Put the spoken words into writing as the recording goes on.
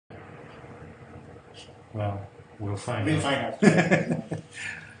Well, we'll find We'll out. find out.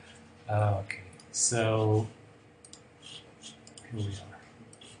 Yeah. Okay, so here we are.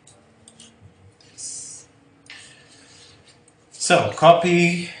 So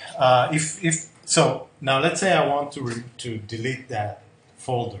copy. So now let's say I want to delete that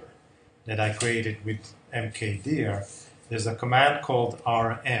folder that I created with mkdir. There's a command called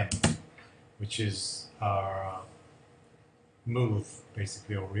rm, which is our move,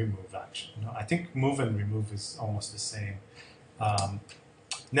 basically, or remove action. No, I think move and remove is almost the same.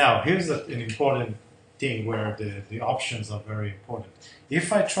 Now, here's an important thing where the options are very important.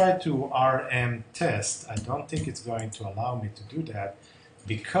 If I try to rm test, I don't think it's going to allow me to do that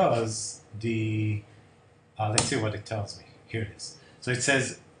because the, let's see what it tells me. Here it is. So it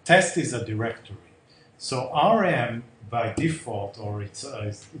says test is a directory. So rm by default, or its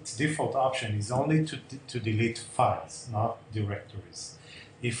default option is only to delete files, not directories.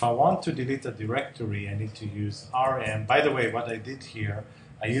 If I want to delete a directory, I need to use rm. By the way, what I did here,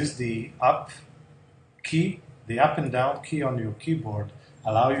 I used the up key, the up and down key on your keyboard,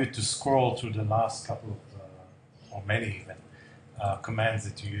 allow you to scroll through the last couple of, or many even, commands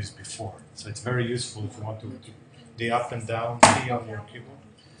that you used before. So it's very useful if you want to the up and down key on your keyboard.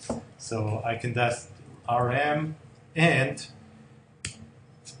 So I can just rm and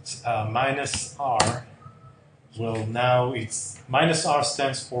minus r will now, it's minus r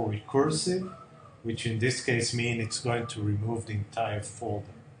stands for recursive, which in this case means it's going to remove the entire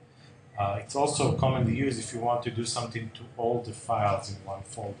folder. It's also commonly used if you want to do something to all the files in one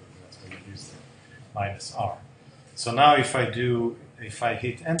folder. That's why you use the minus r. So now if I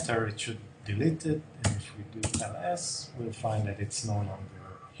hit enter, it should delete it, and if we do ls, we'll find that it's no longer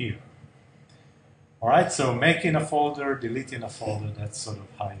here. All right, so making a folder, deleting a folder, that's sort of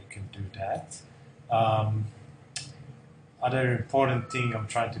how you can do that. Other important thing I'm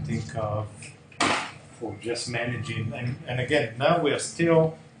trying to think of for just managing, and again, now we are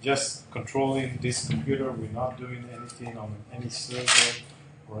still just controlling this computer. We're not doing anything on any server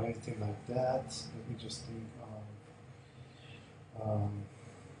or anything like that. Let me just think of,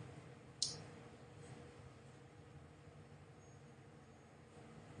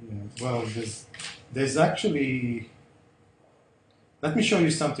 yeah, well, there's actually, let me show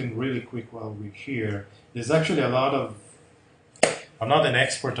you something really quick while we're here. There's actually a lot of, I'm not an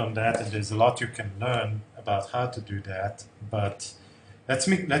expert on that, and there's a lot you can learn about how to do that, but let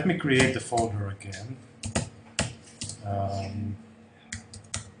me create the folder again.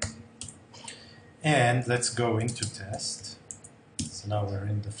 And let's go into test. So now we're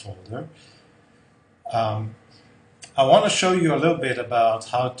in the folder. I want to show you a little bit about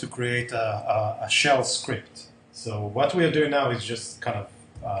how to create a shell script. So what we are doing now is just kind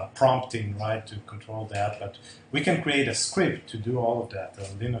of prompting, right, to control that, but we can create a script to do all of that, a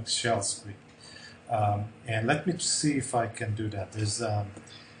Linux shell script. And let me see if I can do that. There's a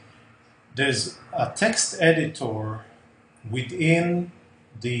text editor within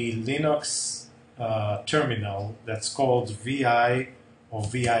the Linux terminal that's called VI or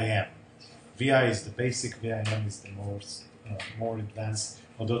VIM. VI is the basic, VIM is the more advanced,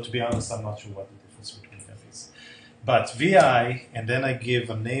 although to be honest, I'm not sure what the difference between them is. But VI, and then I give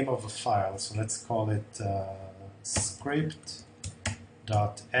a name of a file, so let's call it script.sh.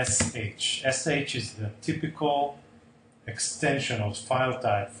 sh is the typical extension of file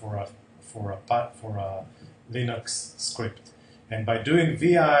type for a Linux script. And by doing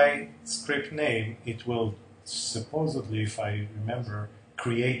VI script name, it will supposedly, if I remember,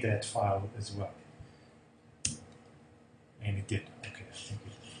 create that file as well. And it did. Okay, I think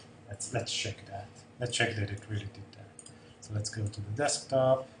let's check that. Let's check that it really did that. So let's go to the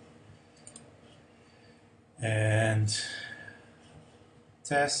desktop and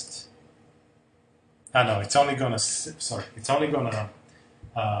test. No, it's only gonna, sorry, it's only gonna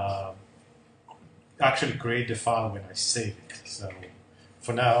actually create the file when I save it. So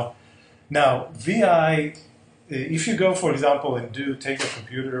for now, VI, if you go, for example, and take a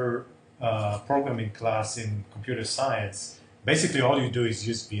computer programming class in computer science, basically all you do is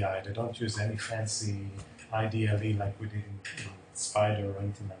use VI. They don't use any fancy IDLE like we did in Spider or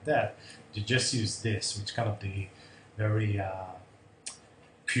anything like that. They just use this, which is kind of the very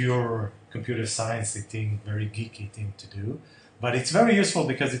pure computer science thing, very geeky thing to do. But it's very useful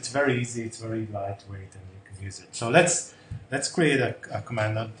because it's very easy, it's very lightweight, and you can use it. So let's create a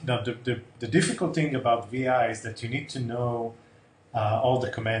command. Now the difficult thing about VI is that you need to know all the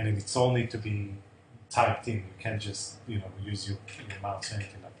command, and it's all need to be typed in. You can't just use your mouse or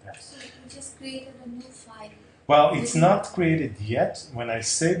anything like that. So you just created a new file. Well, it's not created yet. When I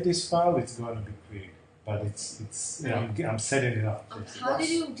save this file, it's going to be created. but it's I'm setting it up. How did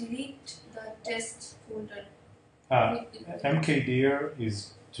you delete the test folder? mkdir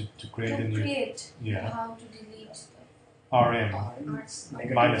is to create a new. Yeah. How to delete rm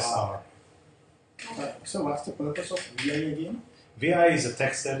minus r. So what's the purpose of VI again? VI is a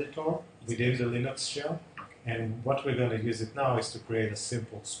text editor within the Linux shell, and what we're going to use it now is to create a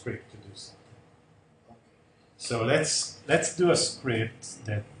simple script to do something. So let's do a script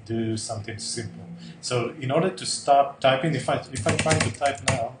that do something simple. So in order to start typing, if I try to type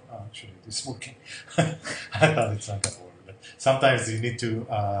now, actually it's working. I thought it's not going to work, but sometimes you need to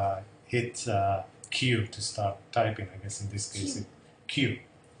hit Q to start typing. I guess in this case,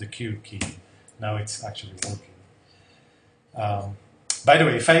 the Q key. Now it's actually working. By the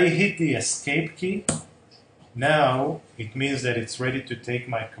way, if I hit the escape key, now it means that it's ready to take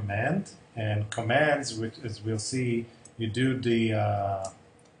my command. And commands, which as we'll see, you do the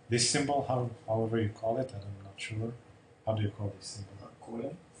this symbol, however you call it. I'm not sure. How do you call this symbol?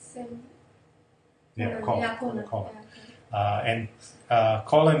 Colon. Yeah, colon. And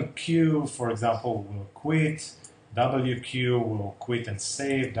colon Q, for example, will quit. WQ will quit and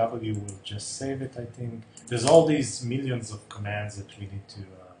save. W will just save it, I think. There's all these millions of commands that we need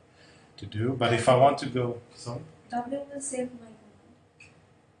to do. But if I want to go, sorry? W will save my command.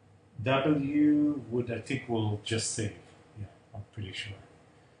 W would, I think, will just save. Yeah, I'm pretty sure.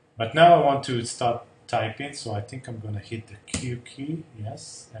 But now I want to start typing, so I think I'm going to hit the Q key,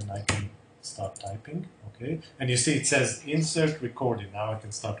 yes, and I can start typing, okay? And you see it says insert recording. Now I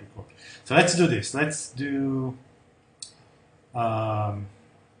can start recording. So let's do this. Let's do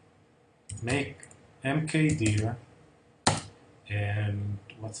make mkdir, and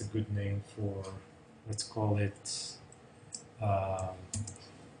what's a good name for, let's call it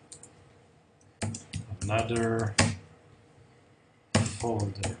another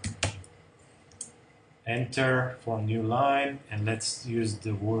folder. Enter for a new line, and let's use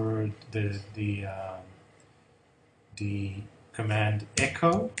the word the command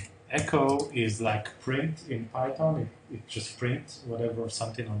echo. Echo is like print in Python. It just prints whatever,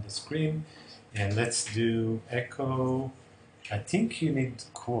 something on the screen. And let's do echo. I think you need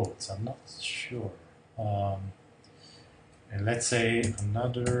quotes. I'm not sure. And let's say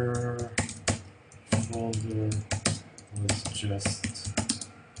another folder was just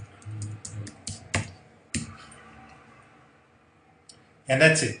created. And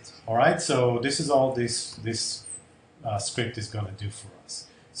that's it. All right. So this is all this script is going to do for us.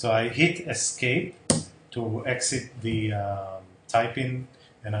 So I hit escape to exit the typing,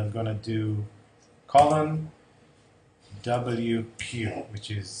 and I'm going to do colon WQ, which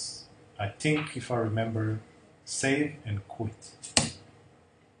is, I think, if I remember, save and quit.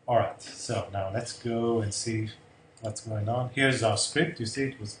 All right, so now let's go and see what's going on. Here's our script. You see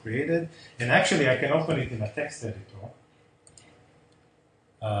it was created. And actually, I can open it in a text editor.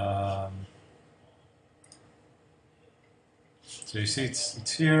 So you see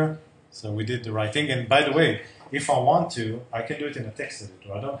it's here. So we did the right thing. And by the way, if I want to, I can do it in a text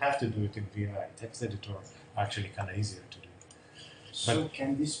editor. I don't have to do it in VI. Text editor actually kind of easier to do. So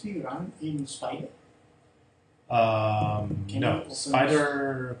can this be run in Spider? No,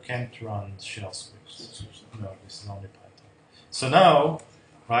 Spider can't run shell scripts. No, this is only Python. So now,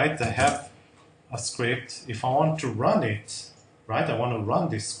 right, I have a script. If I want to run it, right, I want to run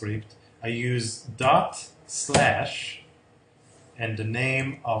this script, I use / and the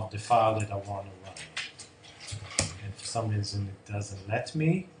name of the file that I want to run. And for some reason it doesn't let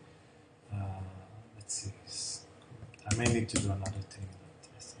me. Let's see. I may need to do another thing.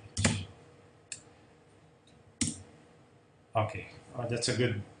 Okay, that's a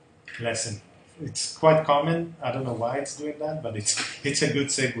good lesson. It's quite common. I don't know why it's doing that, but it's a good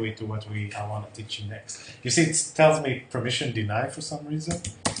segue to what I want to teach you next. You see, it tells me permission denied for some reason.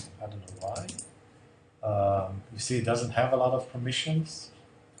 I don't know why. You see, it doesn't have a lot of permissions.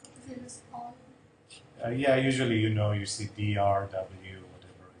 Yeah, usually you see DR, W,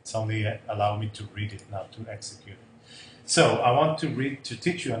 whatever. It's only allow me to read it, not to execute it. So I want to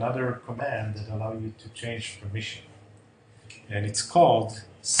teach you another command that allow you to change permission. And it's called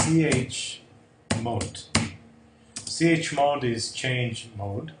chmod. Chmod is change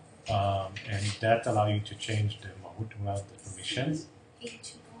mode, and that allows you to change the mode without the permissions.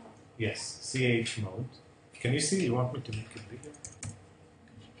 Yes, chmod. Can you see? You want me to make it bigger?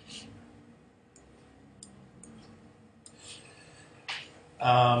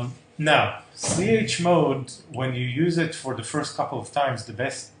 Now, chmod, when you use it for the first couple of times, the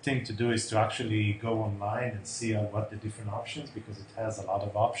best thing to do is to actually go online and see what the different options, because it has a lot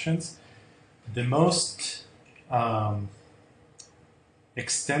of options. The most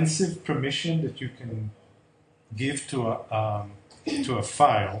extensive permission that you can give to a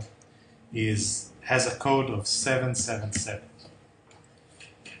file has a code of 777.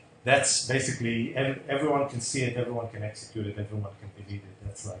 That's basically everyone can see it, everyone can execute it, everyone can delete it.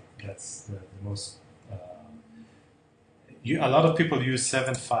 That's the most. A lot of people use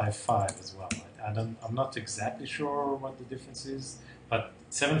 755 as well. I'm not exactly sure what the difference is, but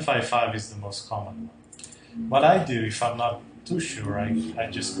 755 is the most common one. What I do, if I'm not too sure, I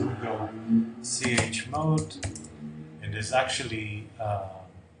just Google chmod, and there's actually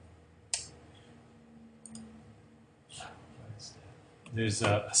there's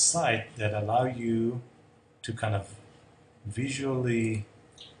a site that allow you to kind of visually.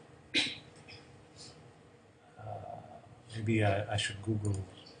 Maybe I should Google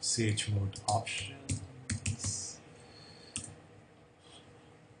chmod options.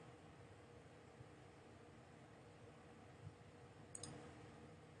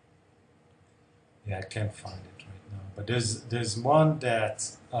 Yeah, I can't find it right now. But there's one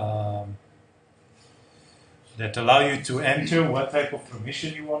that that allow you to enter what type of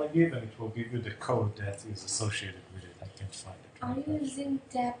permission you want to give, and it will give you the code that is associated with it. I can't find it. Are you using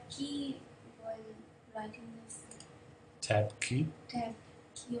tab key while writing this? Tab key? Tab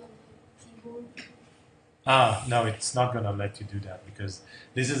key on the keyboard. No, it's not going to let you do that because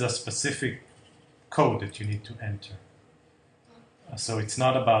this is a specific code that you need to enter. So it's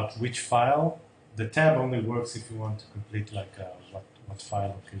not about which file. The tab only works if you want to complete like what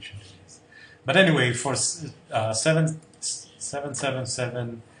file location it is. But anyway, for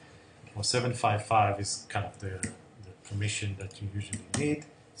 777 or 755 is kind of the permission that you usually need.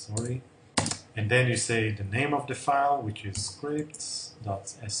 Sorry. And then you say the name of the file, which is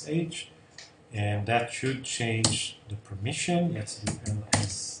scripts.sh, and that should change the permission. Let's do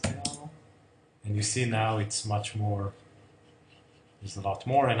LSL. And you see now it's much more, there's a lot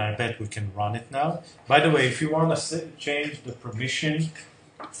more, and I bet we can run it now. By the way, if you want to change the permission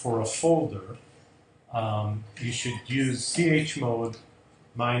for a folder, you should use chmod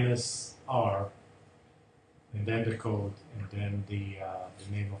 -r, and then the code, and then the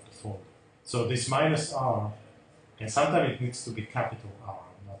name of the folder. So this -r, and sometimes it needs to be capital R.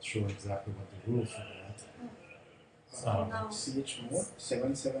 I'm not sure exactly what the rule for that. chmod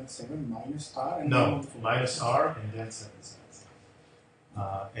 777 -r and No, then -r and then 777.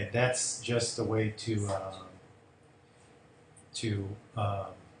 And that's just a way to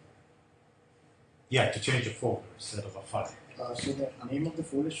change a folder instead of a file. so the name of the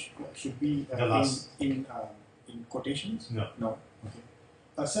folder should be The last. in quotations? No. No. Okay.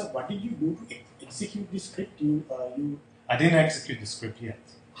 Sir, what did you do to execute this script? I didn't execute the script yet.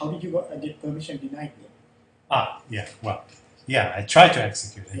 How did you get permission denied then? I tried to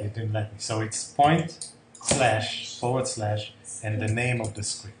execute it. It didn't let me. So it's // and the name of the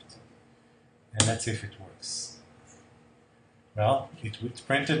script. And let's see if it works. Well, it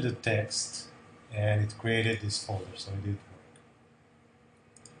printed the text and it created this folder, so it did work.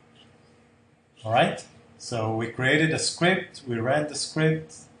 All right. So we created a script, we ran the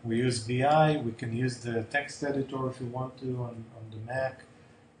script, we use VI, we can use the text editor if you want to on the Mac.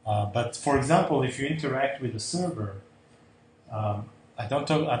 But for example, if you interact with the server, I don't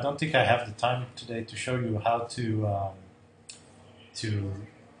think I have the time today to show you how to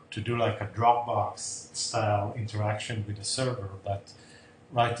do like a Dropbox style interaction with the server. But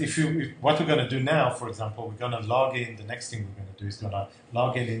right, what we're going to do now, for example, we're going to log in. The next thing we're going to do is going to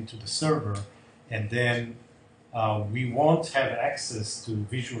log in into the server. And then we won't have access to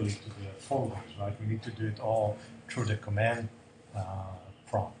visually to the folders, right? We need to do it all through the command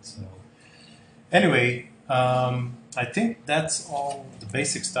prompt. So anyway, I think that's all the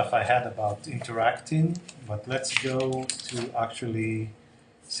basic stuff I had about interacting. But let's go to actually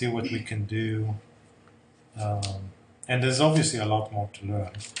see what we can do. And there's obviously a lot more to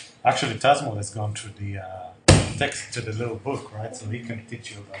learn. Actually, Tasmo has gone through the text to the little book, right? So he can teach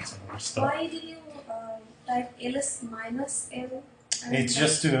you about some other stuff. Why did you type ls -l? It's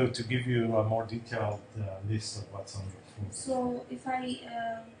just to give you a more detailed list of what's on your phone. So if I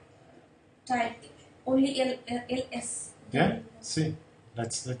type only ls. Yeah. See,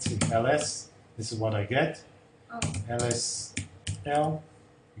 let's see. ls. This is what I get. Oh. LSL.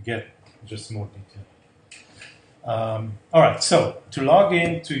 You get just more detail. All right. So to log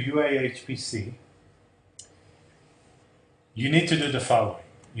in to UAHPC, you need to do the following.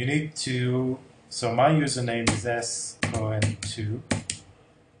 You need to. So my username is scohen2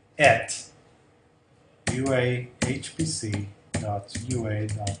 at uahpc.ua.edu.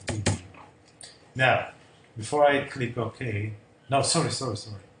 Now, before I click OK, no, sorry.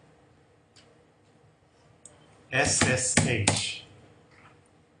 SSH,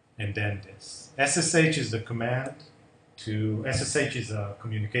 and then this. SSH is the command to, SSH is a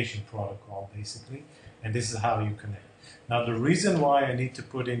communication protocol basically, and this is how you connect. Now the reason why I need to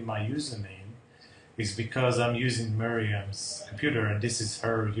put in my username is because I'm using Miriam's computer and this is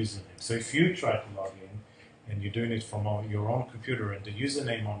her username. So if you try to log in and you're doing it from your own computer and the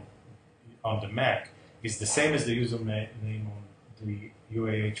username on the Mac is the same as the username on the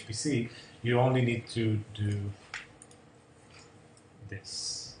UAHPC, you only need to do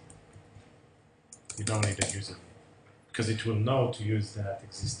this. You don't need a username because it will know to use that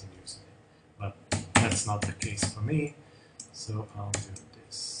existing username. But that's not the case for me, so I'll do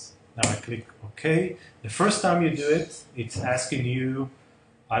this. Now I click OK. The first time you do it, it's asking you,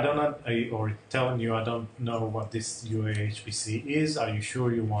 I don't know, or telling you, I don't know what this UAHPC is. Are you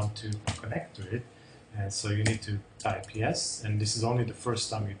sure you want to connect to it? And so you need to type yes, and this is only the first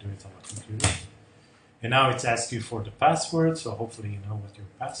time you do it on a computer. And now it's asking you for the password, so hopefully you know what your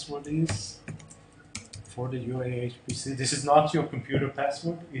password is for the UAHPC. This is not your computer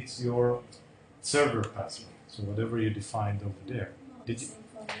password, it's your server password. So whatever you defined over there. Did you?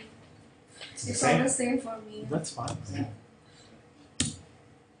 It's all the same for me. That's fine. Yeah.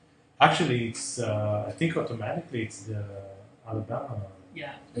 Actually, it's I think automatically it's the Alabama.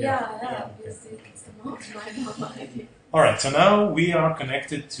 Yeah. Okay. It's the mom, my mama idea. All right. So now we are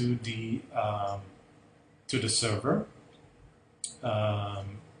connected to the server, and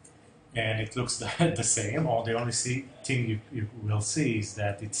it looks the same. Or the only thing you will see is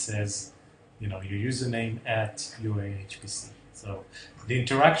that it says, you know, your username at UAHPC. So the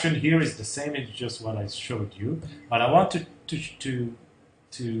interaction here is the same as just what I showed you. But I want to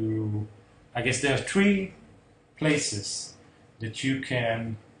I guess there are 3 places that you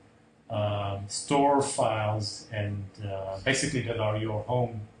can store files and basically that are your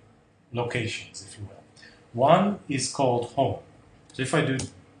home locations, if you will. One is called home. So if I do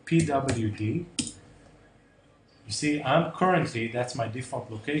pwd, you see I'm currently, that's my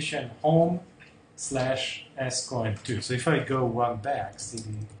default location, home/scoin2. So if I go one back,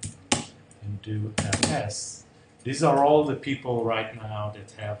 cd, and do ls, these are all the people right now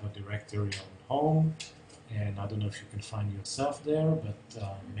that have a directory on home. And I don't know if you can find yourself there, but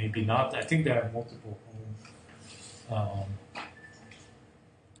maybe not. I think there are multiple homes.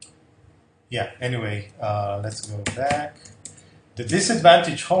 Yeah, anyway, let's go back. The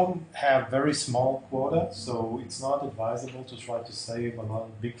disadvantage home have very small quota, so it's not advisable to try to save a lot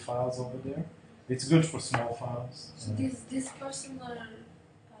of big files over there. It's good for small files. So this person are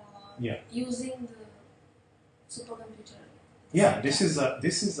using the supercomputer. Yeah, this is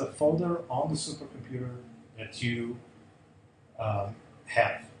a folder on the supercomputer that you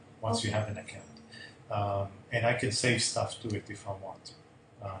have once you have an account, and I can save stuff to it if I want to.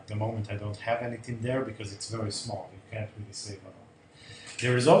 At the moment, I don't have anything there because it's very small. You can't really save a lot.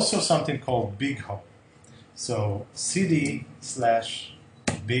 There is also something called big home. So cd/big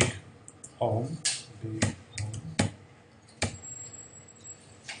home,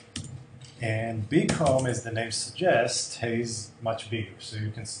 and big home, as the name suggests, is much bigger. So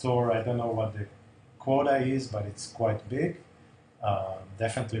you can store, I don't know what the quota is, but it's quite big,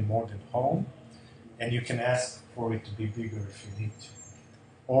 definitely more than home. And you can ask for it to be bigger if you need to.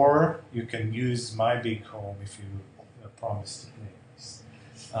 Or you can use my big home if you promise to play this.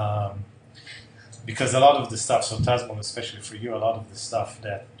 Because a lot of the stuff, so Tasmon, especially for you, a lot of the stuff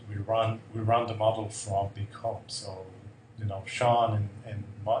that we run the model from big home. So, you know, Sean and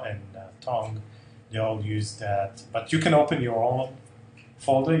Tong, they all use that. But you can open your own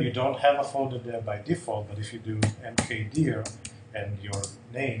folder. You don't have a folder there by default, but if you do mkdir and your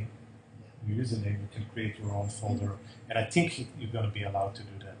name, your username, you can create your own folder. And I think you're going to be allowed to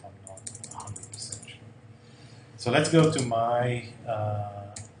do that. I'm not 100% sure. So let's go to my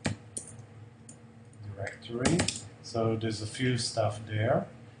directory. So there's a few stuff there.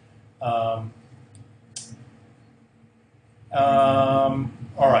 All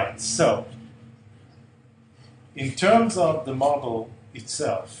right, so in terms of the model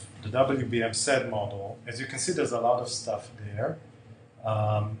itself, the WBMsed model, as you can see, there's a lot of stuff there.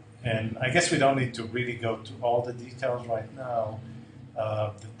 And I guess we don't need to really go to all the details right now.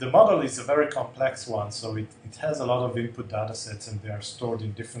 The model is a very complex one, so it has a lot of input data sets and they are stored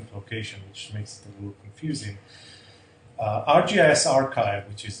in different locations, which makes it a little confusing. ArcGIS archive,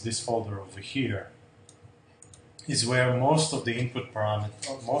 which is this folder over here, is where most of the input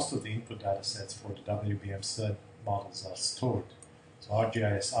data sets for the WBMsed models are stored. So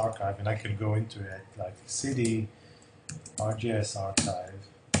ArcGIS archive, and I can go into it like cd ArcGIS archive,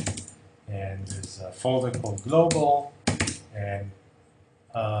 and there's a folder called global, and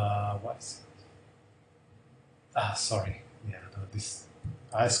what is it? Sorry, yeah, no, this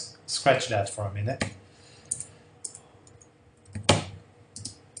I scratch that for a minute.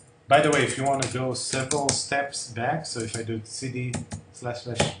 By the way, if you want to go several steps back, so if I do cd /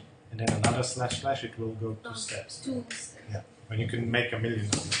 and then another / it will go 2 steps. 2 steps. Yeah, and you can make a million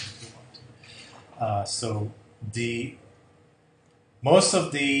of them if you want. So most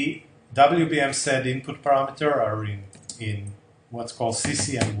of the WBMsed input parameter are in what's called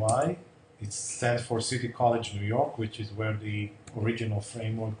CCNY. It stands for City College New York, which is where the original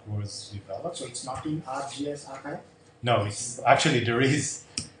framework was developed. So it's not in ArcGIS archive? No, it's actually there is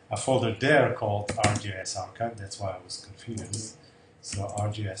a folder there called ArcGIS archive. That's why I was confused. So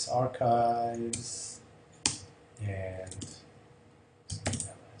ArcGIS archives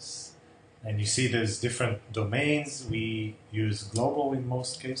and you see there's different domains. We use global in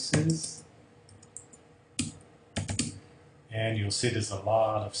most cases. And you'll see there's a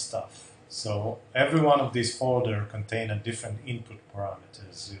lot of stuff. So every one of these folders contain a different input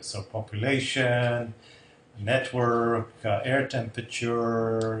parameters. So population, network, air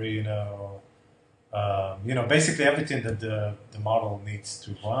temperature, basically everything that the model needs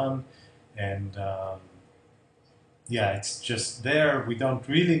to run. And yeah, it's just there. We don't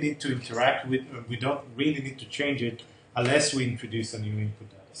really need to interact with, we don't really need to change it unless we introduce a new input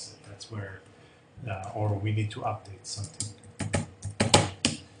data set. That's where, or we need to update something.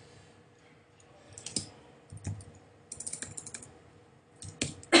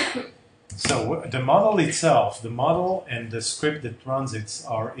 So the model itself, the model and the script that runs it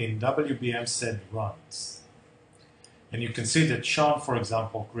are in WBMsed runs. And you can see that Sean, for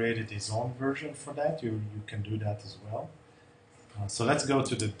example, created his own version for that. You can do that as well. So let's go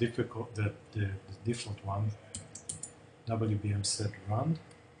to the default one, WBMsed run.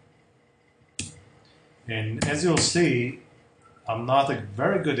 And as you'll see, I'm not a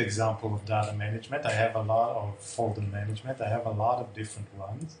very good example of data management. I have a lot of folder management. I have a lot of different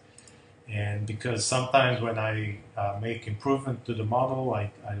ones. And because sometimes when I make improvement to the model,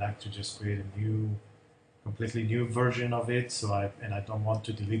 I like to just create a completely new version of it. So I don't want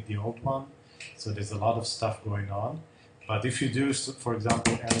to delete the old one. So there's a lot of stuff going on. But if you do, for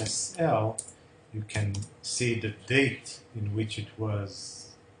example, LSL, you can see the date in which it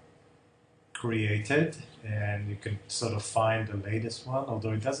was created, and you can sort of find the latest one,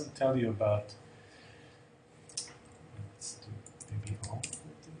 although it doesn't tell you about. Let's do maybe all.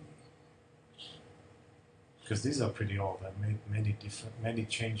 Because these are pretty old. I've made many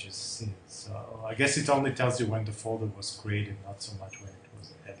changes since. So I guess it only tells you when the folder was created, not so much when it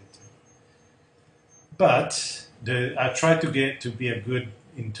was edited. But I try to be a good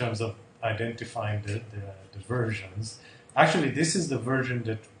in terms of identifying the versions. Actually, this is the version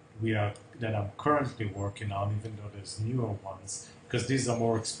that I'm currently working on, even though there's newer ones, because these are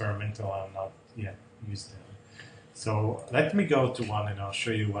more experimental. I'm not yet used them. So let me go to one and I'll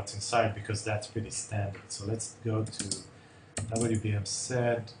show you what's inside, because that's pretty standard. So let's go to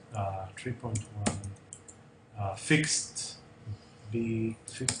WBMsed 3.1 fixed DE.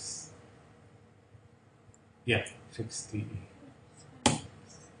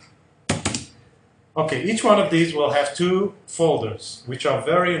 Okay, each one of these will have 2 folders, which are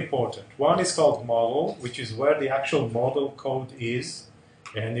very important. One is called model, which is where the actual model code is.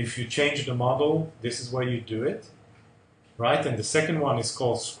 And if you change the model, this is where you do it. Right? And the second one is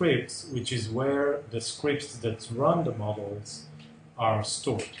called scripts, which is where the scripts that run the models are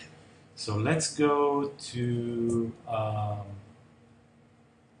stored. So let's go to,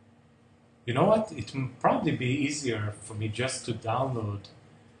 you know what? It will probably be easier for me just to download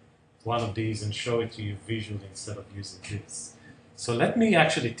one of these and show it to you visually instead of using this. So let me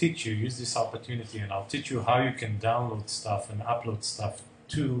actually teach you, use this opportunity, and I'll teach you how you can download stuff and upload stuff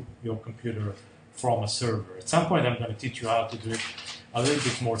to your computer from a server. At some point I'm going to teach you how to do it a little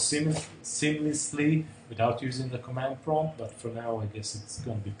bit more seamlessly without using the command prompt, but for now I guess it's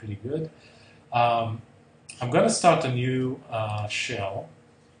going to be pretty good. I'm going to start a new shell.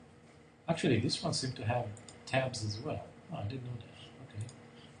 Actually, this one seemed to have tabs as well. Oh, I didn't know that. Okay.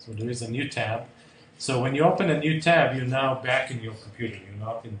 So there is a new tab. So when you open a new tab, you're now back in your computer. You're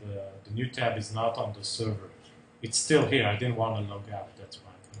not in the new tab is not on the server. It's still here. I didn't want to log out. That's why.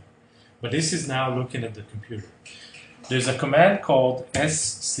 But this is now looking at the computer. There's a command called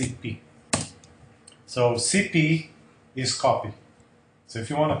scp. So cp is copy. So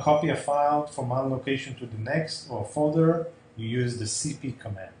if you want to copy a file from one location to the next or folder, you use the cp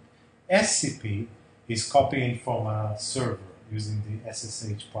command. scp is copying from a server using the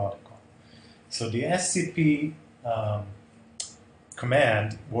SSH protocol. So the scp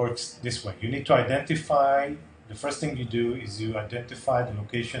command works this way. You need to identify. The first thing you do is you identify the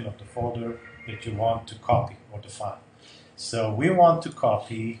location of the folder that you want to copy, or the file. So we want to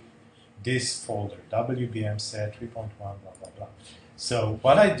copy this folder, WBMsed 3.1, blah, blah, blah. So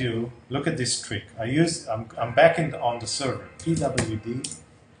what I do, look at this trick. I'm back on the server, pwd.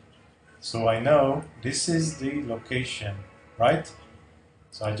 So I know this is the location, right?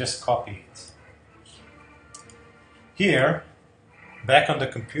 So I just copy it. Here, back on the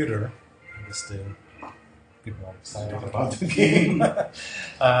computer, people are excited about the game.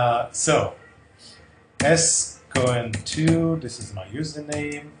 So, S Cohen 2, this is my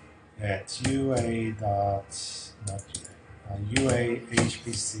username at UAHPC.ua.edu,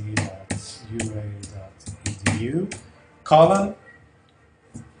 colon,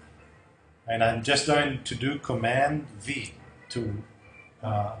 and I'm just going to do Command V to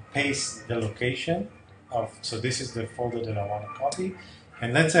paste the location of, so this is the folder that I want to copy,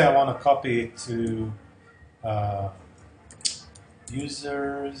 and let's say I want to copy it to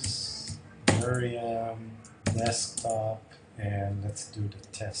users, Miriam, desktop, and let's do the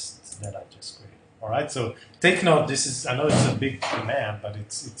test that I just created. All right, so take note, this is, I know it's a big command, but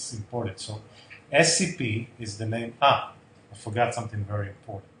it's important. So SCP is the name, I forgot something very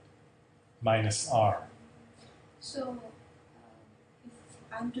important, -R. So if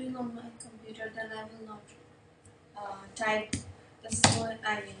I'm doing on my computer, then I will not type this one.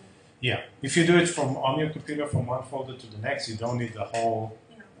 I mean, yeah, if you do it from on your computer from one folder to the next, you don't need the whole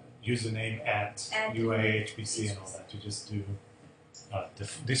username at UAHPC and all that. You just do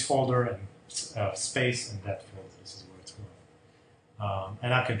this folder and space and that folder. This is where it's going.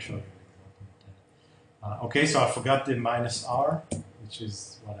 And I can show you an example of that. Okay, so I forgot the -R, which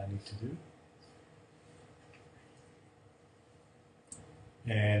is what I need to do.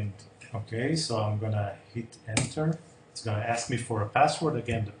 And okay, so I'm gonna hit enter. It's gonna ask me for a password,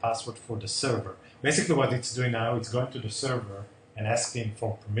 again the password for the server. Basically what it's doing now, it's going to the server and asking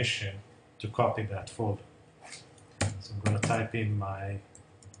for permission to copy that folder. So I'm gonna type in my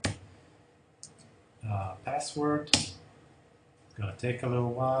password. It's gonna take a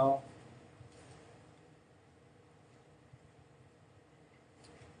little while.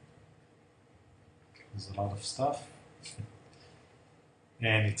 There's a lot of stuff.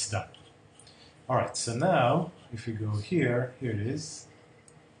 And it's done. All right, so now if you go here, here it is,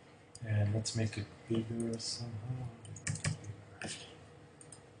 and let's make it bigger somehow.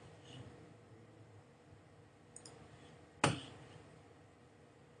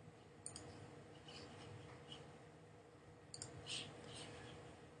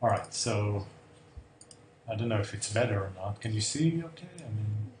 All right, so I don't know if it's better or not. Can you see okay? I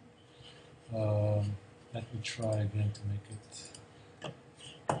mean, let me try again to make it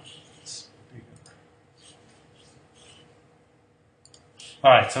bigger.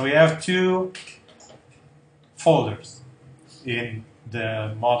 All right, so we have two folders in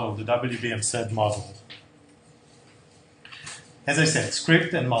the model, the WBMsed model. As I said,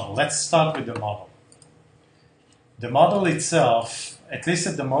 script and model. Let's start with the model. The model itself, at least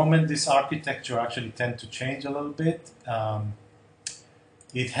at the moment, this architecture actually tends to change a little bit.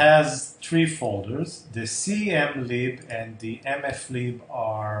 It has three folders. The cmlib and the mflib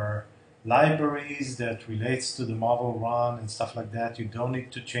are libraries that relates to the model run and stuff like that. You don't need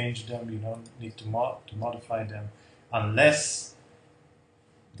to change them. You don't need to modify them unless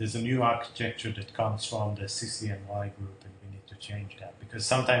there's a new architecture that comes from the CCNY group and we need to change that, because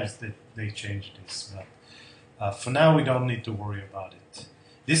sometimes they change this. But for now, we don't need to worry about it.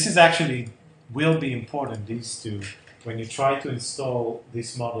 This is actually will be important, these two, when you try to install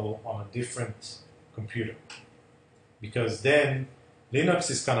this model on a different computer. Because then,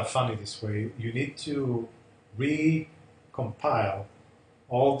 Linux is kind of funny this way. You need to recompile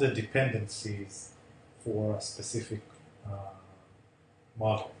all the dependencies for a specific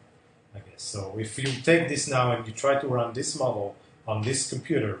model, I guess. So if you take this now and you try to run this model on this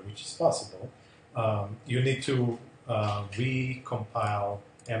computer, which is possible, you need to recompile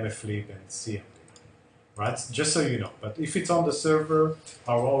mflib and cmlib, right? Just so you know. But if it's on the server,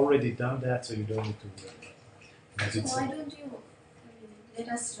 I've already done that, so you don't need to worry about that. so why don't you let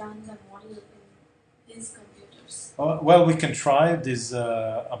us run the model in these computers? Well, we can try. There's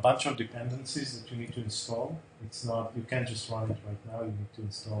a bunch of dependencies that you need to install. It's not, you can't just run it right now. You need to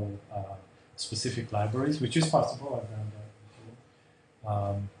install specific libraries, which is possible. I've done that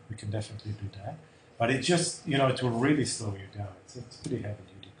before. We can definitely do that. But it just, you know, it will really slow you down. It's a pretty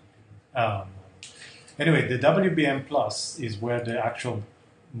heavy-duty computer. Anyway, the WBM Plus is where the actual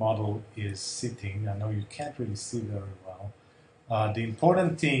model is sitting. I know you can't really see very well. The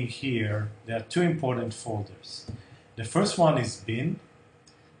important thing here, there are two important folders. The first one is bin.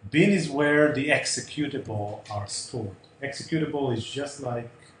 Bin is where the executable are stored. Executable is just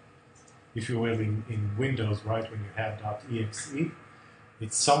like if you will, in Windows, right, when you have .exe.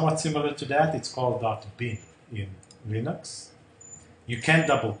 It's somewhat similar to that. It's called .bin in Linux. You can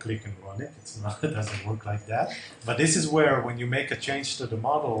double click and run it. It's not, it doesn't work like that. But this is where, when you make a change to the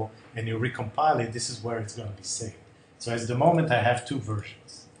model and you recompile it, this is where it's going to be saved. So at the moment, I have two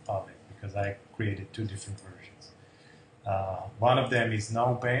versions of it because I created two different versions. One of them is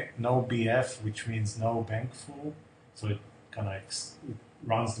no BF, which means no bankful. So it kind of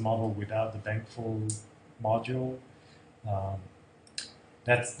runs the model without the bankful module.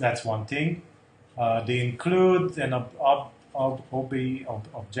 That's one thing. They include an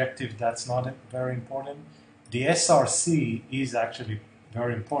objective. That's not very important. The SRC is actually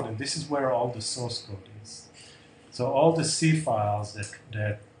very important. This is where all the source code is. So all the C files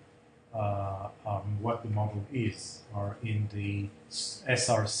that what the model is are in the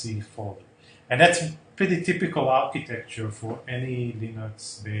SRC folder. And that's pretty typical architecture for any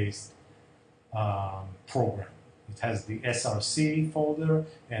Linux-based program. It has the SRC folder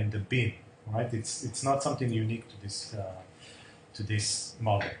and the bin, right? It's not something unique to this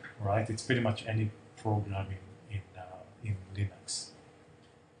model, right? It's pretty much any program in Linux.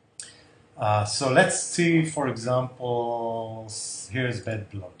 So let's see, for example, here's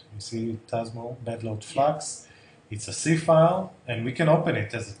bedload. You see Tasmo bedload flux. It's a C file, and we can open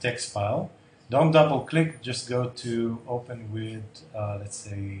it as a text file. Don't double click, just go to open with, let's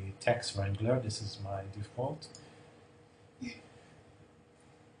say, Text Wrangler. This is my default.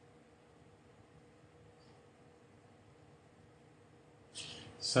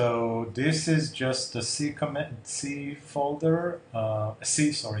 So this is just the C folder,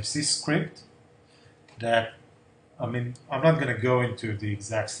 C script that, I mean, I'm not going to go into the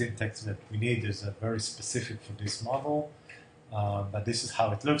exact syntax that we need. There's a very specific for this model, but this is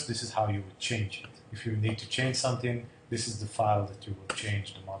how it looks. This is how you would change it. If you need to change something, this is the file that you will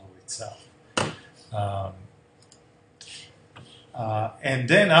change the model itself. And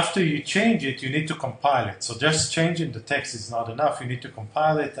then after you change it, you need to compile it. So just changing the text is not enough. You need to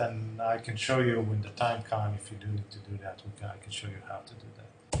compile it, and I can show you when the time comes, if you do need to do that, I can show you how to do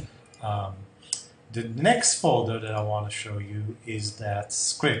that. The next folder that I want to show you is that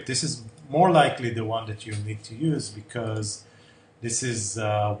script. This is more likely the one that you'll need to use because this is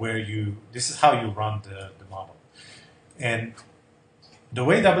this is how you run the model. And the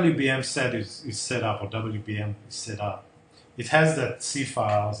way WBMsed is set up, or WBM is set up, it has that C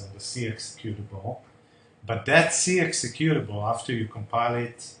files and the C executable, but that C executable, after you compile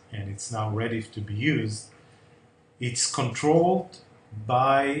it and it's now ready to be used, it's controlled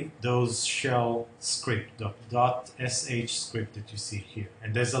by those shell script, the .sh script that you see here.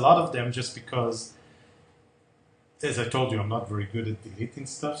 And there's a lot of them just because, as I told you, I'm not very good at deleting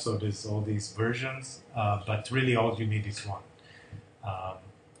stuff, so there's all these versions, but really all you need is one.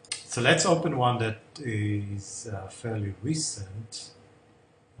 So let's open one that is fairly recent.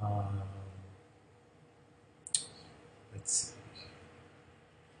 Let's see.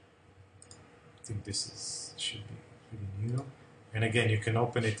 I think this should be pretty new. And again, you can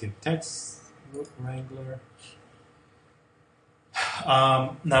open it in Text Wrangler.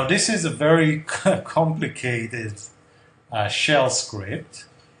 Now this is a very complicated shell script,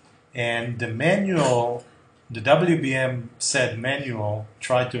 and the manual, the WBMsed manual,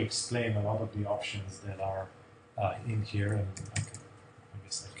 tried to explain a lot of the options that are in here, and I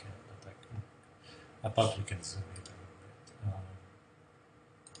guess I can't, but I thought we can zoom it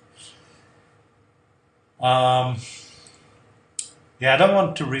a little bit. Yeah, I don't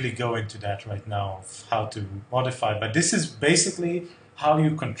want to really go into that right now of how to modify, but this is basically how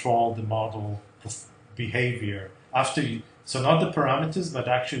you control the model behavior after you, so not the parameters, but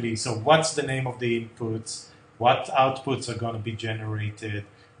actually, so what's the name of the inputs, what outputs are going to be generated,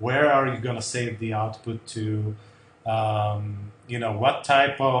 where are you going to save the output to, you know, what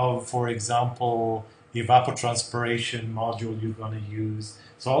type of, for example, evapotranspiration module you're going to use.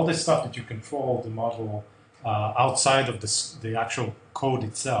 So all this stuff that you control the model outside of the actual code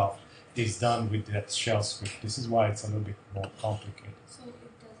itself is done with that shell script. This is why it's a little bit more complicated. So it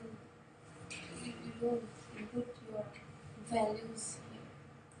doesn't, you don't input your values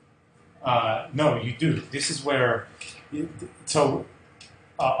here? No, you do. This is where, so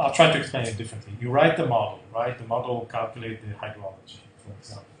I'll try to explain it differently. You write the model, right? The model will calculate the hydrology, for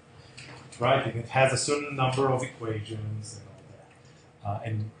example. Right? And it has a certain number of equations and all that.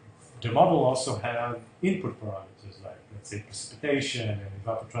 And the model also has input parameters like, let's say, precipitation and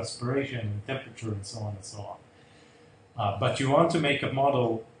evapotranspiration and temperature and so on and so on. But you want to make a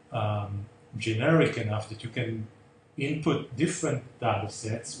model generic enough that you can input different data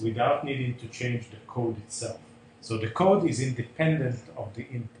sets without needing to change the code itself. So the code is independent of the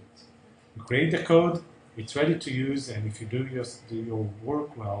input. You create the code, it's ready to use, and if you do your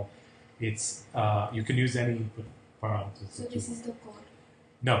work well, it's you can use any input parameters. So this is the code.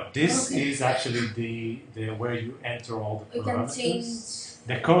 No, this Okay. is actually the where you enter all the We can parameters. change.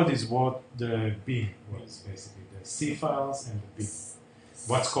 The code is what the B was basically, the C files and the B.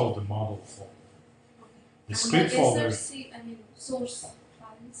 What's called the model folder. The script folder. SRC, I mean source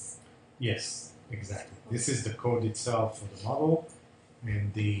files. Yes, exactly. This is the code itself for the model,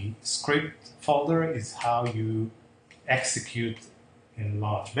 and the script folder is how you execute and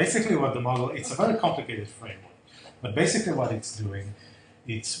launch. Basically, what the model, it's a very complicated framework, but basically what it's doing,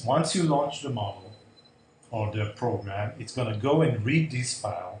 it's once you launch the model or the program, it's going to go and read this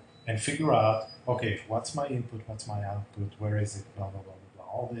file and figure out, okay, what's my input, what's my output, where is it, blah, blah, blah,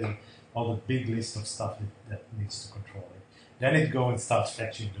 blah, blah, all the big list of stuff that needs to control it. Then it go and start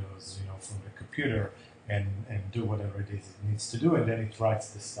fetching those, from the computer and do whatever it is it needs to do, and then it writes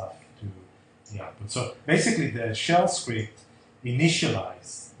the stuff to the output. So basically, the shell script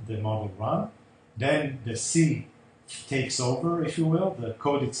initializes the model run, then the C takes over, if you will, the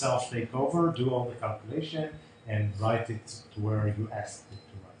code itself take over, do all the calculation, and write it to where you asked it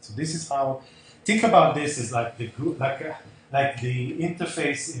to write. So this is how. Think about this as like the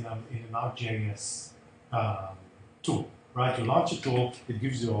interface in an ArcGIS tool. Right, you launch a tool, it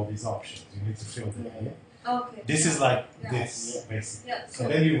gives you all these options. You need to fill them in. Okay. This is like Yeah. this, basically. Yeah. So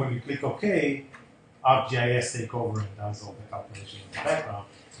then when you click OK, ArcGIS take over and does all the calculation in the background.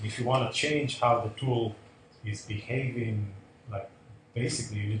 And if you want to change how the tool is behaving, like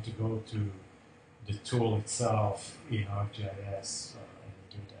basically you need to go to the tool itself in ArcGIS and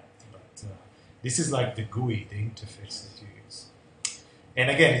do that. But this is like the GUI, the interface that you use. And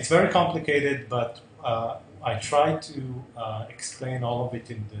again, it's very complicated, but I try to explain all of it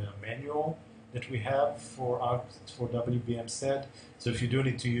in the manual that we have for WBMsed. So if you do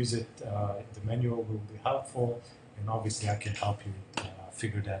need to use it, the manual will be helpful, and obviously I can help you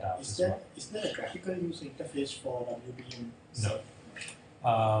figure that out as well. Is there a graphical user interface for WBM?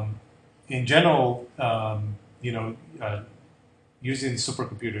 No. In general, using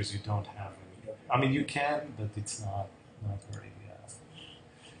supercomputers, you don't have any. I mean, you can, but it's not very.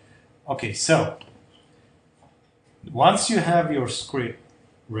 Okay, so once you have your script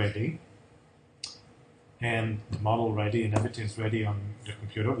ready and the model ready and everything's ready on the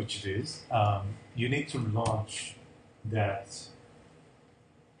computer, which it is, you need to launch that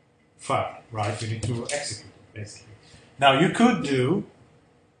file, right? You need to execute it, basically. Now, you could do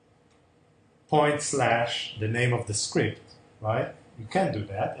 / the name of the script, right? You can do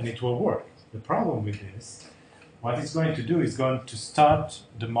that, and it will work. The problem with this, what it's going to do is going to start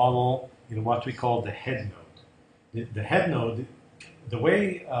the model in what we call the head node. The head node, the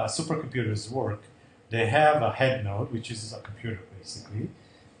way supercomputers work, they have a head node, which is a computer basically,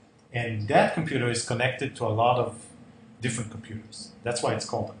 and that computer is connected to a lot of different computers. That's why it's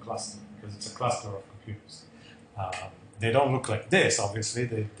called a cluster, because it's a cluster of computers. They don't look like this, obviously.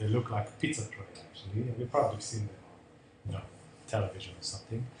 They look like a pizza tray, actually, and you've probably seen them on television or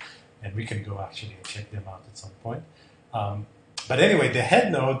something, and we can go actually and check them out at some point. But anyway, the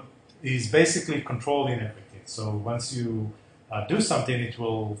head node is basically controlling everything. So once you do something, it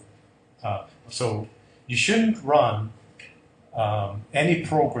will. So you shouldn't run any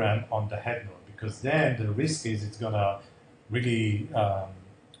program on the head node, because then the risk is it's gonna really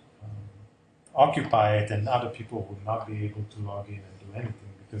occupy it, and other people will not be able to log in and do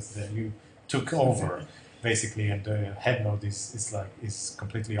anything, because then you took over basically, and the head node is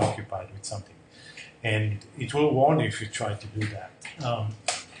completely occupied with something, and it will warn you if you try to do that.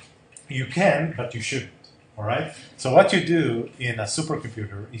 You can, but you shouldn't. All right. So what you do in a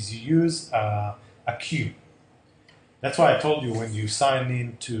supercomputer is you use a queue. That's why I told you when you sign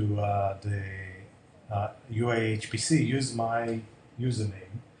into the UAHPC, use my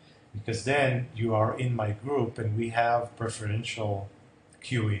username, because then you are in my group, and we have preferential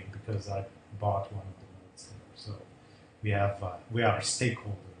queuing because I bought one of the nodes there. So we are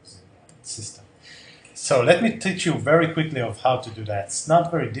stakeholders in that system. So let me teach you very quickly of how to do that. It's not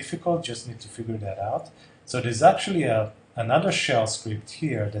very difficult, just need to figure that out. So there's actually another shell script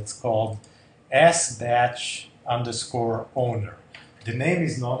here that's called s-owner. The name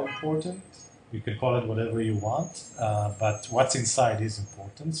is not important. You can call it whatever you want, but what's inside is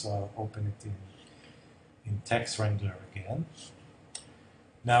important. So I'll open it in text render again.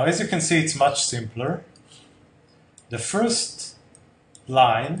 Now, as you can see, it's much simpler. The first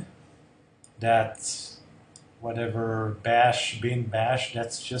line, that whatever bin bash,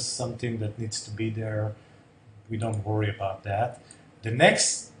 that's just something that needs to be there. We don't worry about that. The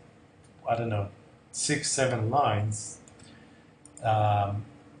next, 6, 7 lines,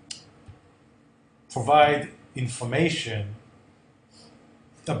 provide information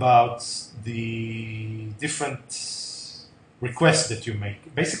about the different requests that you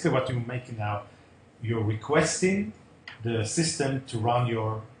make. Basically what you're making now, you're requesting the system to run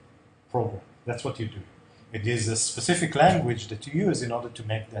your program. That's what you do. It is a specific language that you use in order to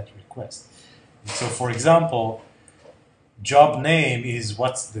make that request. And so for example, job name is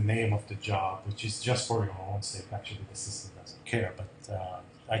what's the name of the job, which is just for your own sake. Actually, the system doesn't care, but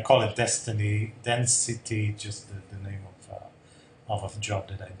I call it density, just the name of a job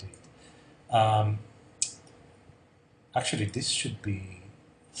that I did. Actually, this should be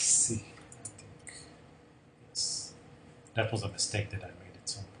C, I think. Yes, that was a mistake that I made at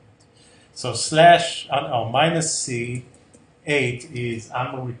some point. So minus C, 8 is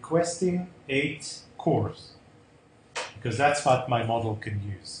I'm requesting 8 cores, because that's what my model can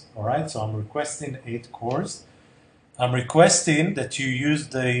use. All right, so I'm requesting 8 cores. I'm requesting that you use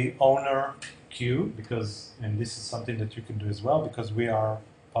the owner queue, because, and this is something that you can do as well, because we are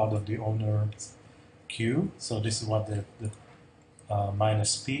part of the owner queue. So this is what the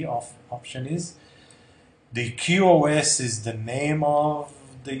minus P option is. The QoS is the name of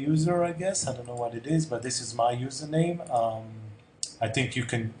the user, I guess. I don't know what it is, but this is my username. I think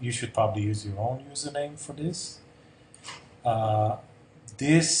you should probably use your own username for this.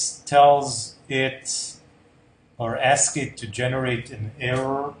 This tells it or ask it to generate an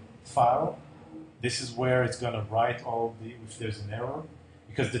error file. This is where it's going to write if there's an error.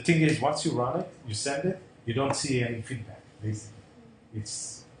 Because the thing is, once you run it, you send it, you don't see any feedback, basically.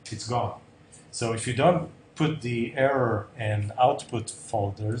 It's gone. So if you don't put the error and output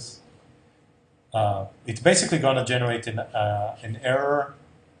folders, it's basically going to generate an error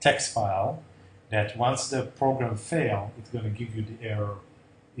text file that once the program fails, it's going to give you the error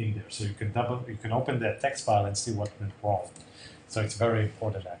in there. So you can open that text file and see what went wrong. So it's very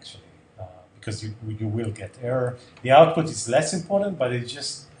important actually, because you will get error. The output is less important, but it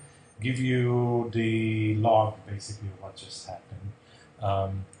just gives you the log basically of what just happened.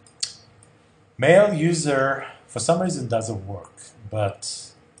 Mail user for some reason doesn't work,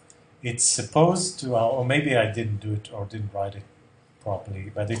 but it's supposed to, or maybe I didn't do it or didn't write it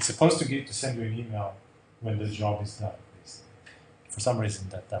properly, but it's supposed to send you an email when the job is done. Basically. For some reason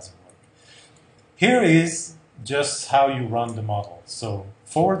that doesn't work. Here is just how you run the model. So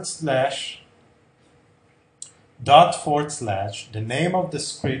 // the name of the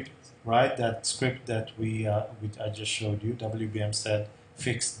script, right? That script that I just showed you, WBMsed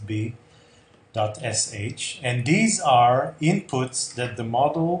fixed b.sh, and these are inputs that the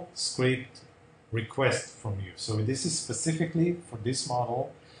model script requests from you. So this is specifically for this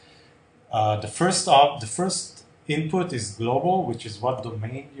model. The first input is global, which is what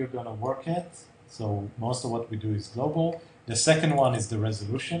domain you're going to work at. So most of what we do is global. The second one is the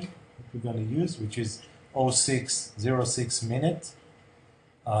resolution that we're going to use, which is 0606 minute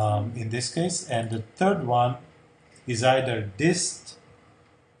in this case. And the third one is either dist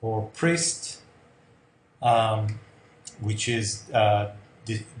or prist, which is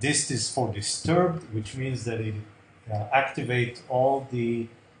dist is for disturbed, which means that it activates all the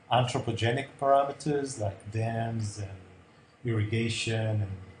anthropogenic parameters like dams and irrigation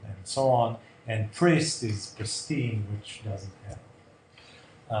and so on. And prist is pristine, which doesn't have.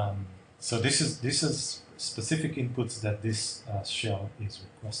 So this is specific inputs that this shell is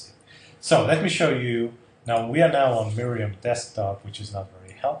requesting. So let me show you. Now we are now on Miriam desktop, which is not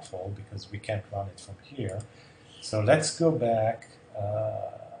very helpful because we can't run it from here. So let's go back.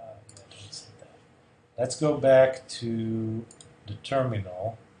 Let's go back to the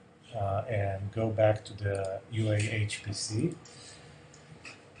terminal and go back to the UAHPC.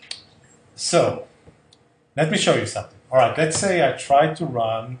 So let me show you something. All right, let's say I try to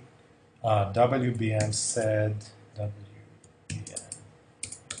run WBMsed,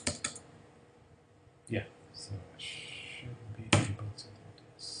 yeah, so I should be able to do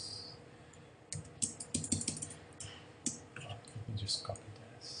this. Let me just copy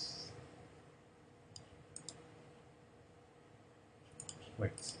this.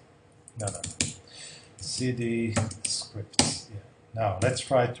 Wait, no. CD scripts, yeah. Now let's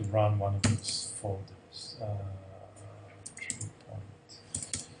try to run one of those folders.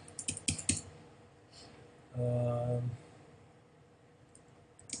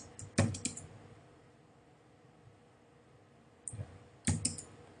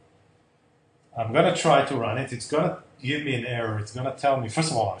 I'm going to try to run it. It's going to give me an error. It's going to tell me,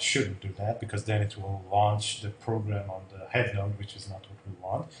 first of all, I shouldn't do that because then it will launch the program on the head node, which is not what we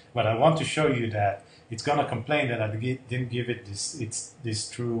want. But I want to show you that it's going to complain that I didn't give it these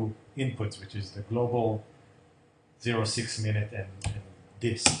true inputs, which is the global 06 minute and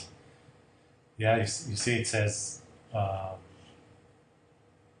dist. Yeah, you see it says, well,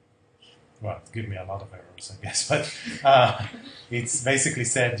 give me a lot of errors, I guess, but it's basically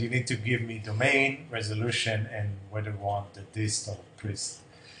said you need to give me domain, resolution, and whether you want the dist or prist.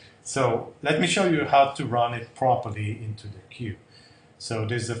 So let me show you how to run it properly into the queue. So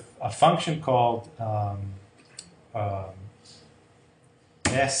there's a function called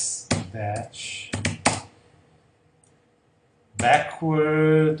sbatch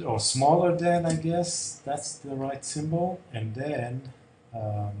backward or smaller than, I guess that's the right symbol, and then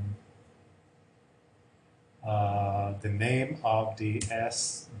the name of the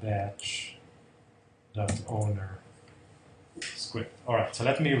sbatch.owner script. All right, so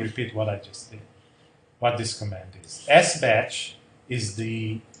let me repeat what I just did. What this command is. Sbatch is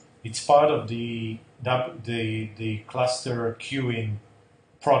it's part of the cluster queuing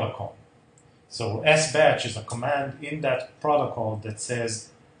protocol. So sbatch is a command in that protocol that says,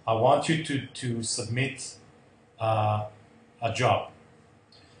 I want you to submit a job.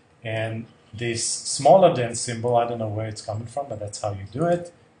 And this smaller than symbol, I don't know where it's coming from, but that's how you do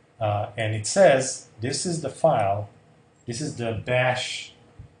it. And it says, this is the file, this is the bash,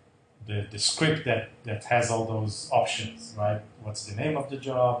 the script that has all those options, right? What's the name of the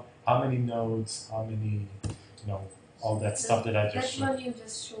job, how many nodes, how many, all that stuff that I just showed. That one you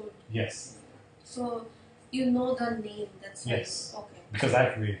just showed. Yes. So you know the name, that's why. Yes. Okay. Because I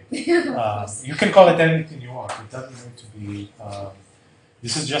created it. You can call it anything you want. It doesn't need to be.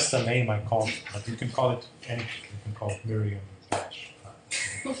 This is just a name I called it, but you can call it anything. You can call it Miriam Bash.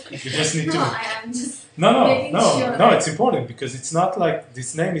 You just need to. I'm just No. sure. It's important because it's not like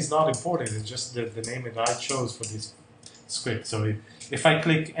this name is not important. It's just the name that I chose for this script. So if I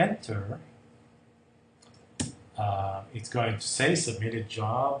click enter, it's going to say submitted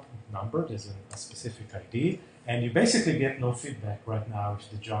job number. There's a specific ID, and you basically get no feedback right now if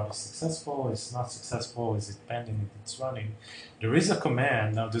the job is successful, is not successful, is it pending, if it's running. There is a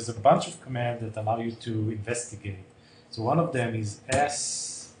command. Now there's a bunch of commands that allow you to investigate. So one of them is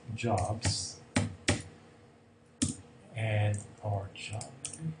sjobs and or job.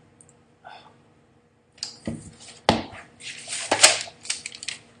 Yeah.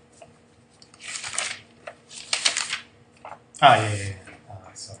 Sorry.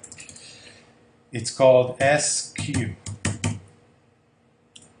 It's called SQ.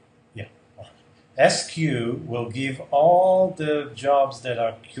 Yeah. SQ will give all the jobs that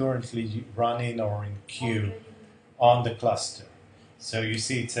are currently running or in queue on the cluster. So you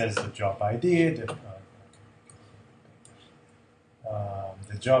see it says the job ID, the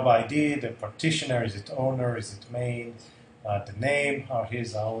job ID, the partitioner, is it owner, is it main, the name,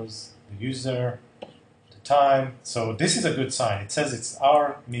 here's ours, the user, the time. So this is a good sign. It says it's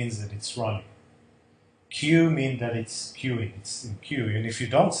R means that it's running. Q means that it's queuing, it's in queue. And if you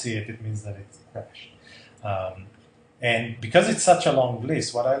don't see it, it means that it's crashed. And because it's such a long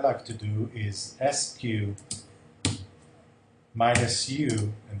list, what I like to do is SQ minus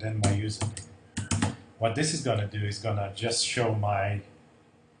U and then my username. What this is going to do is going to just show my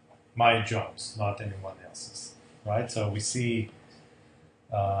jobs, not anyone else's, right? So we see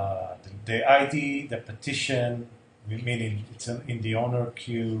the ID, the petition, meaning it's in the owner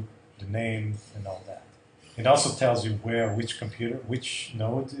queue, the name, and all that. It also tells you which computer, which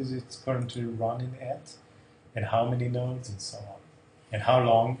node is it currently running at, and how many nodes, and so on, and how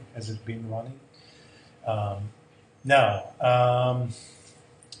long has it been running.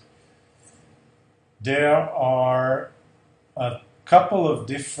 There are a couple of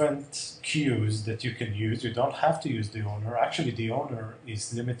different queues that you can use. You don't have to use the owner. Actually, the owner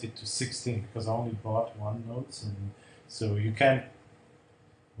is limited to 16 because I only bought one node, and so you can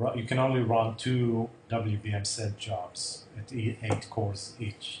only run 2 WBMsed jobs at 8 cores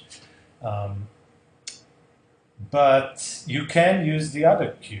each. But you can use the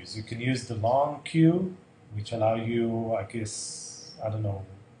other queues. You can use the long queue, which allow you, I guess,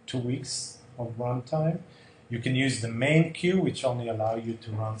 2 weeks of runtime. You can use the main queue, which only allow you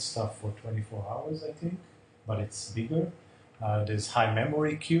to run stuff for 24 hours, I think, but it's bigger. There's high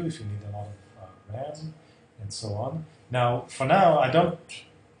memory queue if you need a lot of RAM, and so on. Now, for now, I don't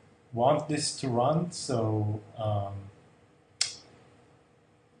want this to run, so...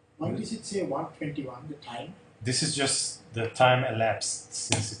 Why does it say 121, the time? This is just the time elapsed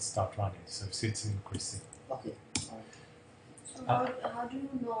since it stopped running, so it's increasing. Okay. So how do you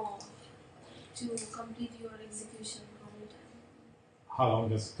know to complete your execution? How long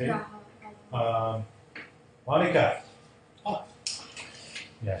does it take? Yeah, how long? Monica. Oh.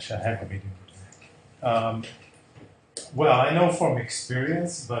 Yeah, I have a meeting with her. Well, I know from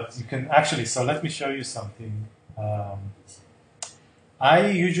experience, but you can actually, so let me show you something.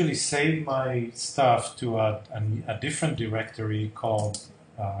 I usually save my stuff to a different directory called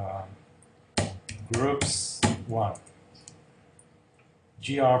groups1,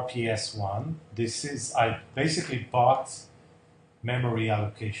 grps1. This is, I basically bought memory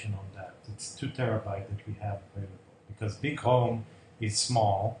allocation on that. It's 2 terabytes that we have available because Big Home is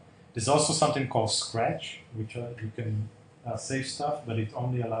small. There's also something called Scratch, which you can save stuff, but it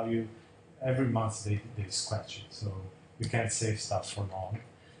only allows you, every month they scratch it, so you can't save stuff for long.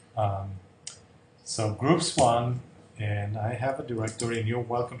 So groups1, and I have a directory, and you're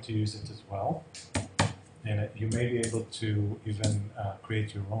welcome to use it as well. And you may be able to even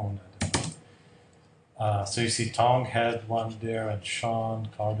create your own. So you see Tong had one there, and Sean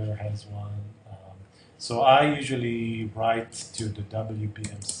Carter has one. So I usually write to the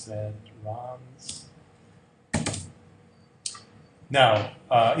WBMsed runs. Now,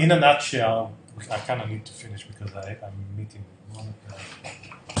 in a nutshell, I kind of need to finish because I'm meeting with Monica.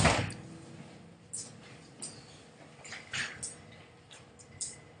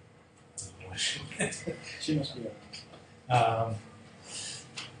 She must be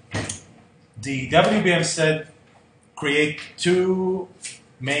the WBMsed create 2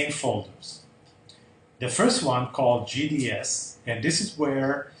 main folders. The first one called GDS, and this is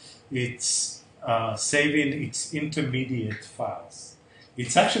where it's saving its intermediate files.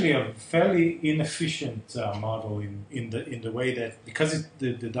 It's actually a fairly inefficient model in the way that, because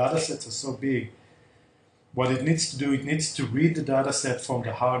the data sets are so big, what it needs to do, it needs to read the data set from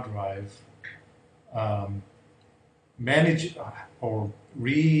the hard drive, manage or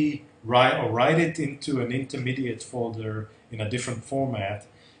rewrite or write it into an intermediate folder in a different format,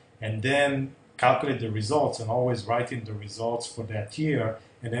 and then calculate the results and always write in the results for that year.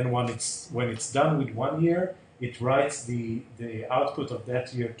 And then when it's done with 1 year, it writes the output of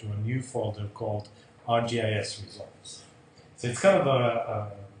that year to a new folder called RGIS results. So it's kind of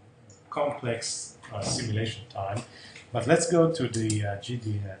a complex simulation time. But let's go to the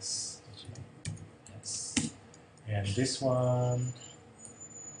GDS. And this one,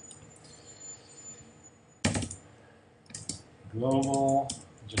 global,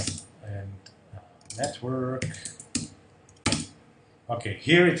 and network. Okay,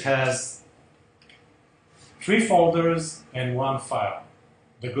 here it has 3 folders and 1 file.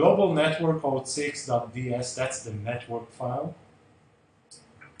 The global network 06.ds, that's the network file.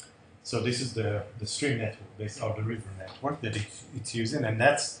 So this is the stream network, or the river network that it's using, and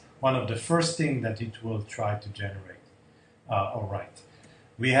that's one of the first things that it will try to generate or write.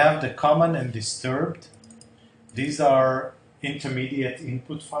 We have the common and disturbed. These are intermediate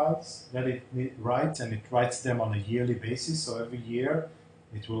input files that it writes, and it writes them on a yearly basis. So every year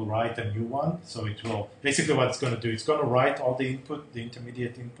it will write a new one. So it will, basically what it's going to do, it's going to write all the input, the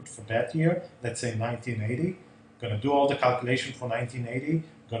intermediate input for that year, let's say 1980, going to do all the calculation for 1980,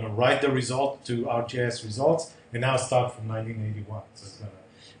 going to write the result to ArcGIS results, and now start from 1981. So it's gonna,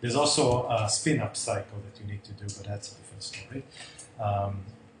 there's also a spin-up cycle that you need to do, but that's a different story.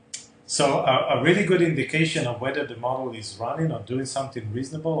 So a really good indication of whether the model is running or doing something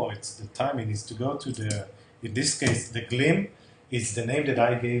reasonable, or it's the timing, is to go to the, in this case, the GLIM is the name that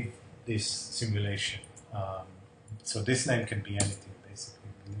I gave this simulation. So this name can be anything, basically.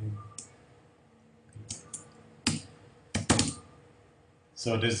 GLIM.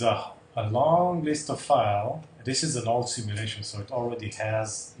 So there's a long list of files. This is an old simulation, so it already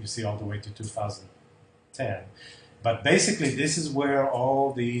has, you see, all the way to 2010. But basically, this is where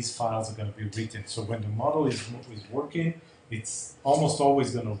all these files are going to be written. So when the model is working, it's almost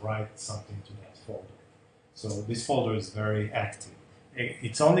always going to write something to that folder. So this folder is very active.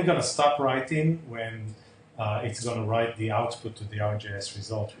 It's only going to stop writing when it's going to write the output to the ArcGIS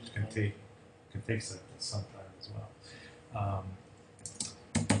result, which can take some time as well.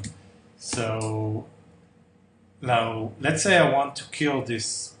 So now, let's say I want to kill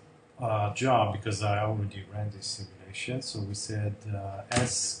this job because I already ran this simulation. So we said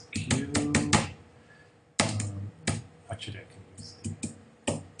SQ. Actually, I can use the.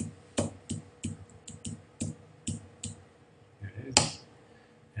 Here it is.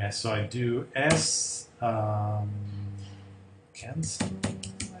 And so I do S cancel.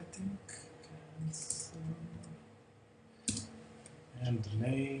 I think cancel, and the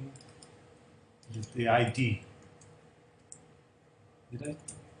name, the ID. Did I?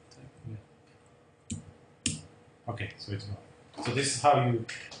 Okay, so it's not. So this is how you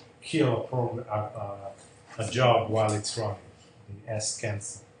kill a job while it's running. The S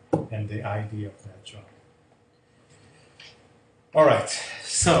cancel and the ID of that job. All right,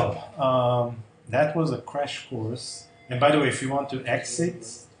 so that was a crash course. And by the way, if you want to exit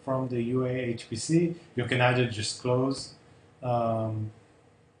from the UAHPC, you can either just close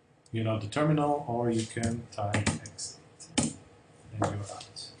you know, the terminal, or you can type exit and you're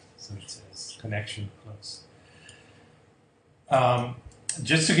out. So it says connection closed.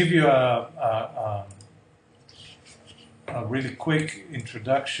 Just to give you a really quick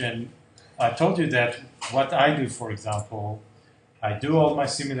introduction, I told you that what I do, for example, I do all my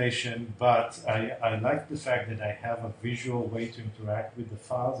simulation, but I like the fact that I have a visual way to interact with the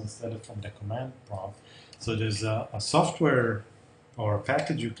files instead of from the command prompt. So there's a software or a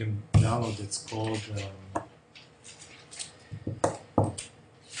package you can download that's called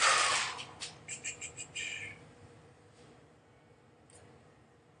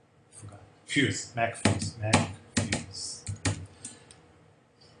Fuse, Mac Fuse.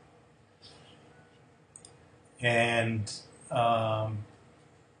 And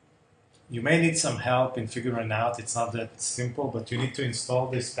you may need some help in figuring out, it's not that simple, but you need to install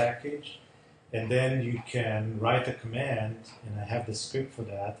this package, and then you can write a command, and I have the script for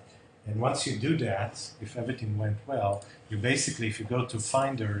that. And once you do that, if everything went well, you basically, if you go to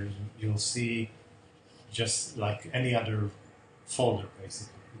Finder, you'll see just like any other folder,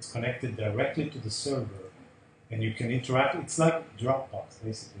 basically. It's connected directly to the server, and you can interact. It's like Dropbox,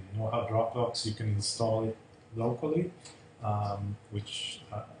 basically. You know how Dropbox, you can install it locally, which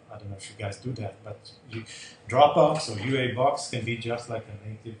I don't know if you guys do that, but Dropbox or UAHPC can be just like a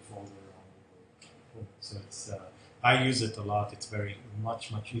native folder on Google. So it's, I use it a lot. It's very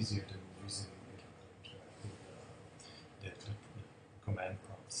much easier than using the command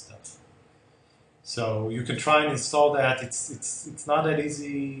prompt stuff. So you can try and install that. It's not that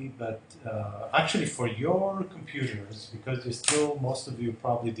easy, but actually for your computers, because you still, most of you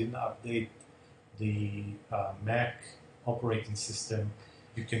probably didn't update the Mac operating system,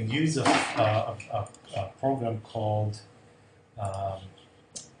 you can use a program called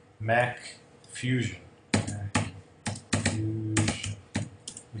Mac Fusion,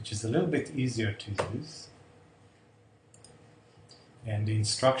 which is a little bit easier to use. And the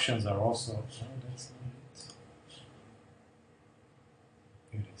instructions are also, no, that's not it.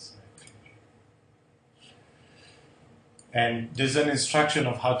 Here it is. And there's an instruction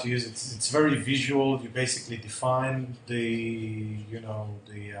of how to use it. It's very visual. You basically define the,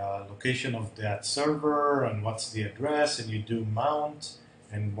 location of that server and what's the address, and you do mount.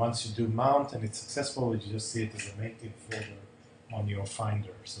 And once you do mount and it's successful, you just see it as a native folder on your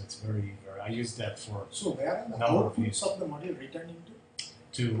Finder. So it's very, I use that for. So where are the number of outputs of the module returning to?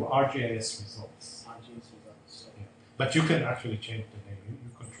 To RGIS results. RGS results. Yeah. But you can actually change the name.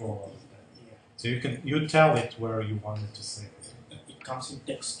 You control all of that. Yeah. So you tell it where you want it to save it. It comes in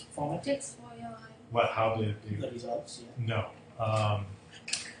text format. Text for your What? How the results? Yeah. No.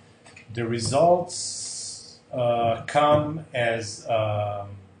 The results come as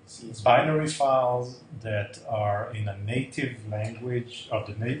binary files that are in a native language, or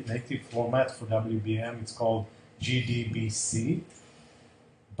the native format for WBM. It's called GDBC.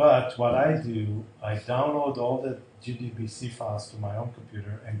 But what I do, I download all the GDBC files to my own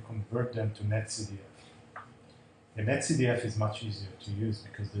computer and convert them to NetCDF. And NetCDF is much easier to use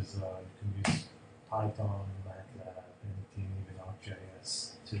because there's you can use Python, MATLAB, anything, even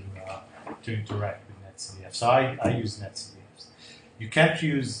ArcGIS to interact with NetCDF. So I use NetCDFs. You can't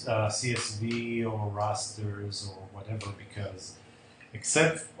use CSV or rasters or whatever because,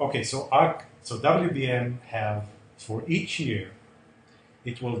 so WBM have, for each year,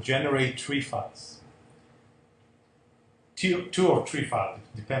 it will generate 3 files. 2 or 3 files,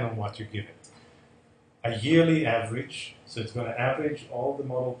 depending on what you give it. A yearly average, so it's going to average all the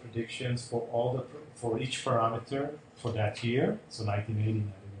model predictions for each parameter for that year, so 1980,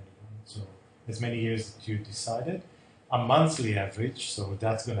 1981, so as many years that you decided. A monthly average, so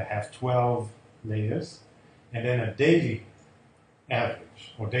that's going to have 12 layers, and then a daily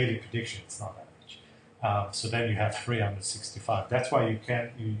average, or daily prediction, it's not average. So then you have 365. That's why you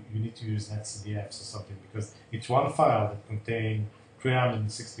need to use NetCDFs or something, because it's one file that contains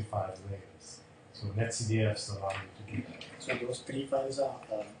 365 layers. So NetCDFs allow you to do that. So those 3 files are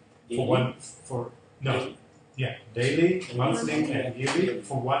daily, monthly, and yearly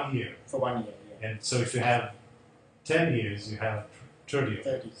for 1 year. For 1 year, yeah. And so if you have 10 years, you have 30 of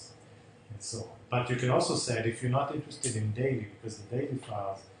 30. them. And so on. But you can also say that if you're not interested in daily, because the daily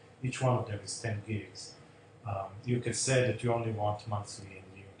files, each one of them is 10 gigs, you can say that you only want monthly and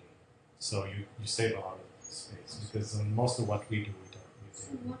yearly. So you save a lot of space, because most of what we do, we don't.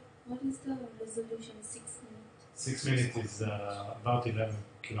 So what is the resolution? 6 minutes? 6 minutes is about 11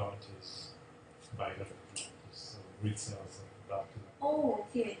 kilometers by 11 kilometers. So grid cells are about 11. Oh,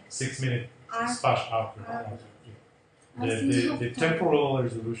 okay. 6 minute splash output. The temporal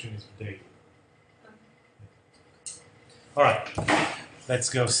resolution is daily. All right, let's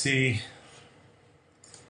go see